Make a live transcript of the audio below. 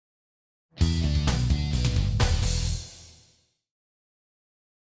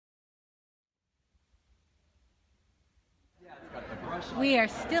We are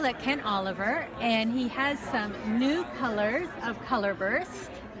still at Ken Oliver, and he has some new colors of Colorburst.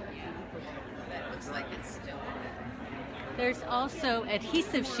 That looks like it's still. There's also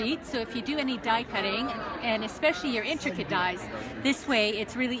adhesive sheets, so if you do any die cutting, and especially your intricate dies, this way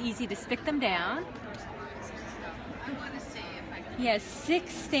it's really easy to stick them down. I want to see if I can. He has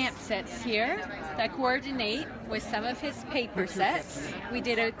 6 stamp sets here that coordinate with some of his paper sets. We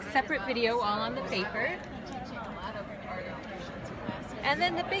did a separate video all on the paper. And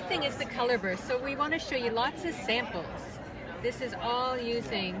then the big thing is the Colorburst, so we want to show you lots of samples. This is all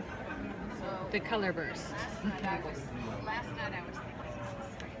using the Colorburst. Last night I was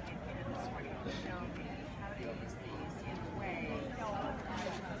thinking to show how to use these in a way.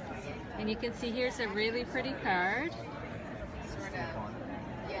 And you can see here's a really pretty card. Sort of,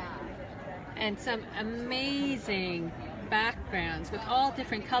 yeah. And some amazing backgrounds with all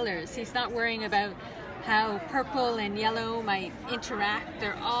different colors. He's not worrying about how purple and yellow might interact.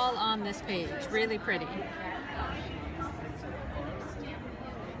 They're all on this page. Really pretty.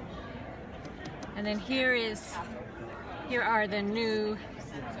 And then here are the new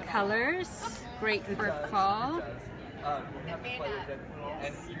colors. Great for fall.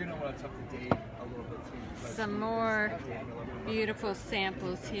 And you're gonna want to tuck the date a little bit too. Some more beautiful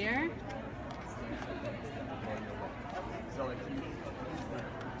samples here. So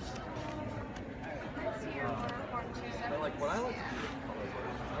like what I like to do with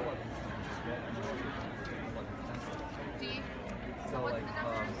Colorburst, I like to just get so like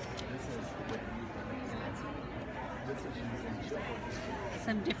this is using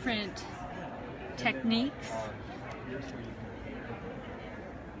Some different techniques. Here's where you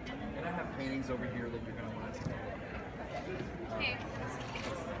can, and I have paintings over here that you're gonna want to take a look at. Okay.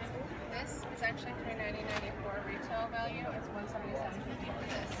 This is actually $390.94 retail value. It's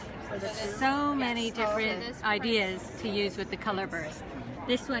 $177.50 for this. So many different ideas to use with the Colorburst.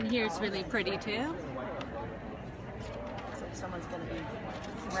 This one here is really pretty too. So someone's going to be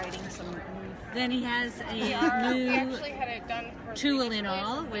writing some new. Then he has a We new actually had it done for tool and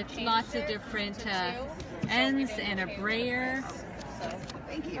all with lots of different ends and a brayer. So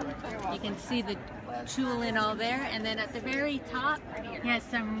thank you. You can see the tool and all there. And then at the very top, he has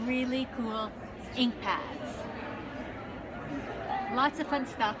some really cool ink pads. Lots of fun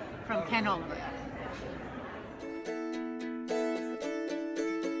stuff from Ken Oliver.